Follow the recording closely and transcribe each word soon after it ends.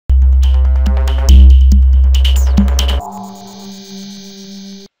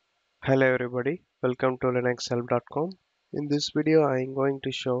Hello everybody, welcome to linuxhelp.com. In this video I am going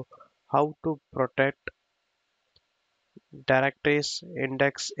to show how to protect directories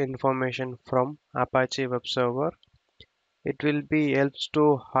index information from Apache web server. It will be helps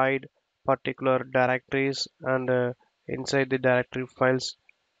to hide particular directories and inside the directory files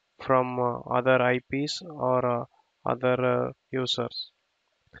from other IPs or other users.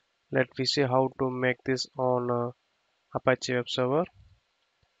 Let me see how to make this on Apache web server.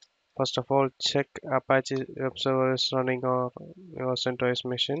 First of all, check Apache web server is running on your CentOS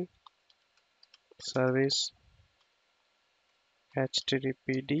machine. Service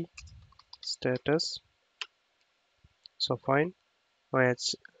HTTPD status. So fine, my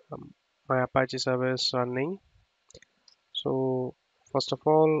my Apache server is running. So first of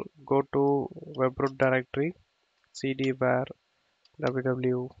all, go to webroot directory cd var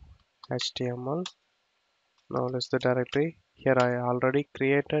www html. Now list the directory.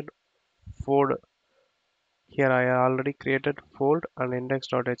 Fold. Here I already created fold and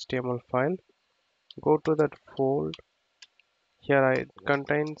index.html file. Go to that fold. Here it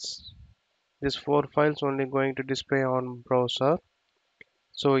contains these four files only going to display on browser.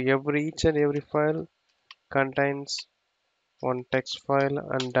 So each and every file contains one text file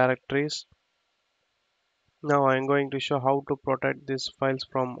and directories. Now I am going to show how to protect these files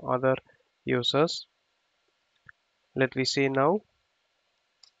from other users. Let me see now.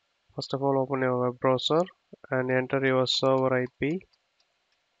 First of all, open your web browser and enter your server IP.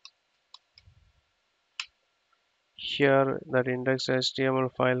 Here that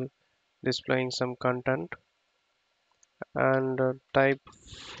index.html file displaying some content, and type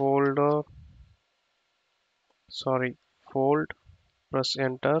folder sorry fold, press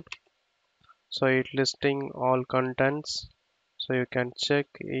enter. So it listing all contents, so you can check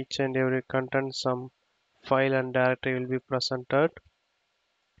each and every content. Some file and directory will be presented.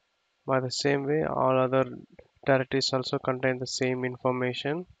 By the same way, all other directories also contain the same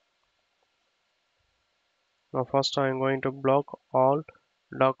information. Now first I am going to block all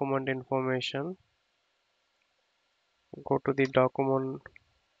document information. Go to the document,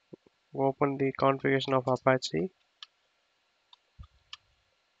 open the configuration of Apache.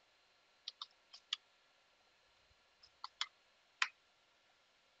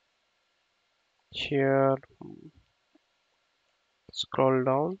 Here scroll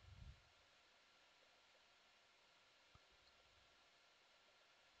down.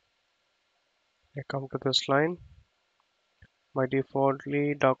 I come to this line. By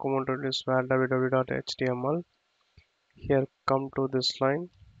defaultly documented is var www.html. Here come to this line.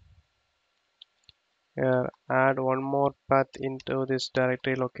 Here add one more path into this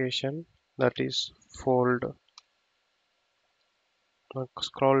directory location, that is fold. Now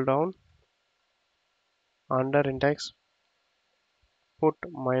scroll down. Under index put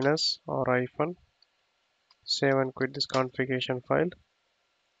minus or hyphen. Save and quit this configuration file.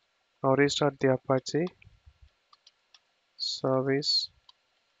 Now restart the Apache. Service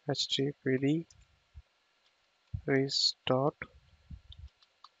HTTPD restart.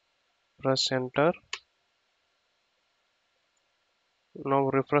 Press enter. Now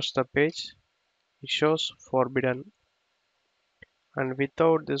refresh the page. It shows forbidden. And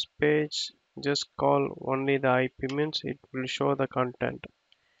without this page, just call only the IP means it will show the content.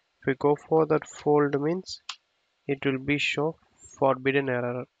 If we go for that fold means it will be show forbidden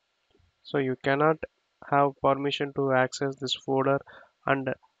error. So you cannot have permission to access this folder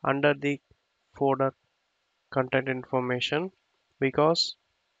and under the folder content information, because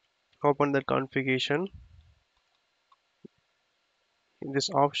open the configuration. In this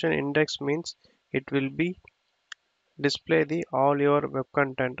option index means it will be display the all your web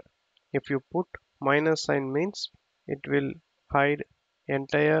content. If you put minus sign means it will hide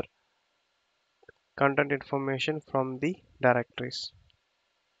entire content information from the directories.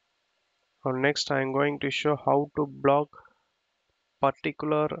 Now next I am going to show how to block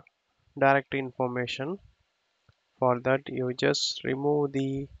particular directory information. For that you just remove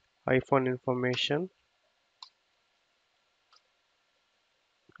the iPhone information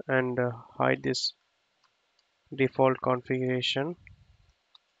and hide this default configuration.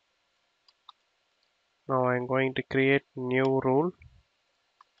 Now I am going to create new rule.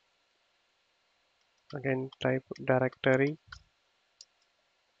 Again type directory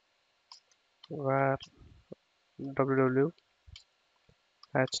var www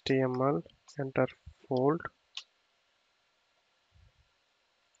html, enter fold,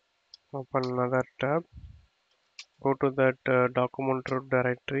 open another tab, go to that document root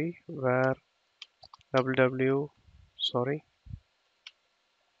directory where www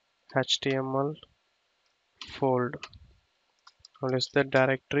html fold. Now list the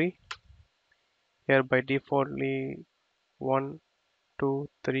directory. Here by defaultly 1, 2,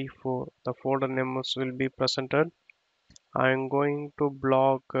 3, 4. The folder names will be presented. I am going to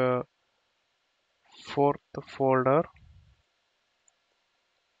block fourth folder.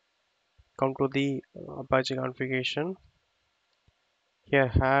 Come to the Apache configuration. Here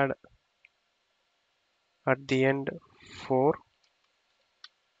add at the end 4.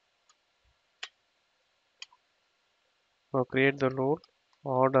 Now create the rule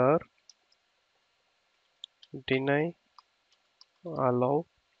order deny allow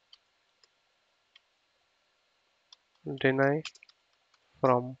deny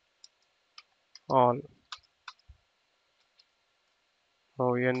from all.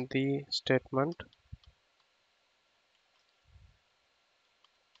 Now end the statement.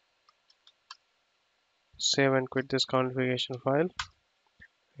 Save and quit this configuration file.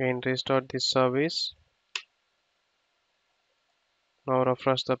 Again restart this service. Now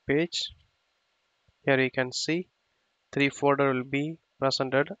refresh the page. Here you can see 3 folder will be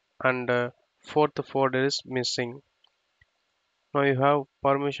presented and fourth folder is missing. Now you have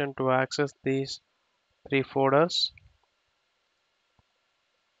permission to access these 3 folders.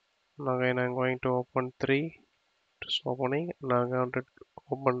 Now again I'm going to open 3, it's opening. Now I'm going to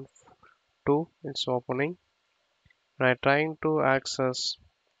open 2, it's opening. When I'm trying to access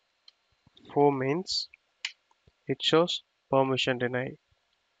 4 means it shows permission denied.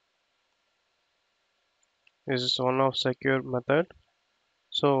 This is one of secure method.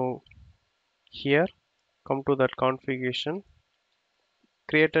 So here come to that configuration,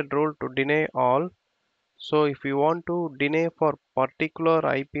 create a rule to deny all. So if you want to deny for particular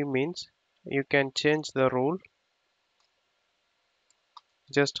IP means you can change the rule.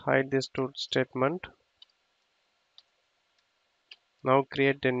 Just hide this to statement. Now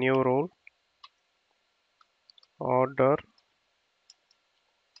create a new rule order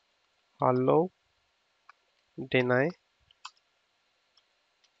allow deny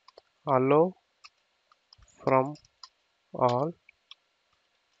allow from all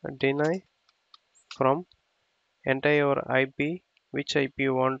deny from. Enter your IP, which IP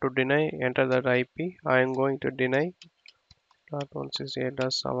you want to deny, enter that IP. I am going to deny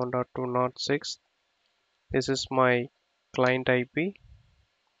 .168.7.2.6. This is my client IP.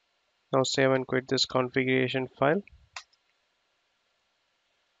 Now save and quit this configuration file.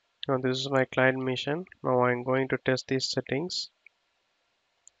 Now this is my client mission. Now I am going to test these settings.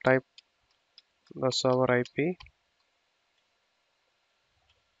 Type the server IP,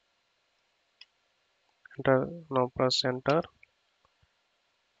 enter. Now press enter.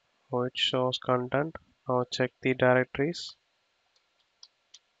 Now it shows content. Now check the directories.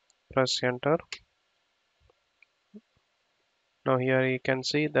 Press enter. Now here you can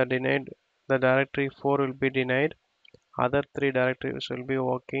see the directory 4 will be denied. Other 3 directories will be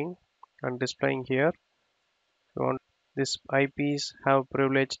working and displaying here. You want this IPs have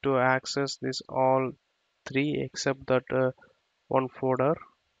privilege to access this all 3 except that one folder.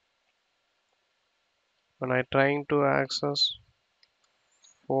 When I trying to access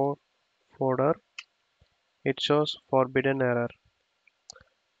 4 folder, it shows forbidden error.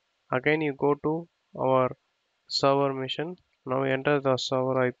 Again you go to our server mission. Now enter the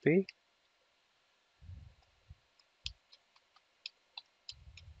server IP.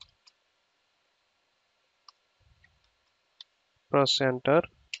 Press enter.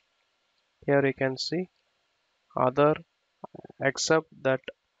 Here you can see other except that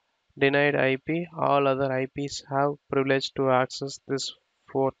denied IP, all other IPs have privilege to access this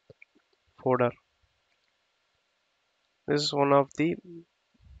fourth folder. This is one of the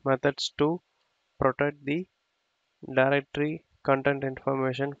methods to protect the directory content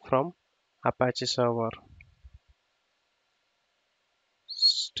information from Apache server.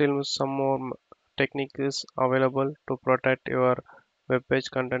 Still some more technique is available to protect your web page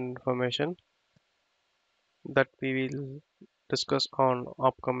content information that we will discuss on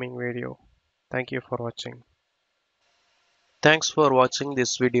upcoming video. Thank you for watching. Thanks for watching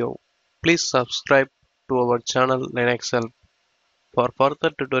this video. Please subscribe to our channel Linux Help. For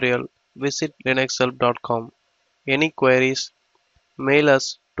further tutorial, visit linuxhelp.com. Any queries, mail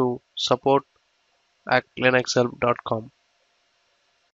us to support@linuxhelp.com.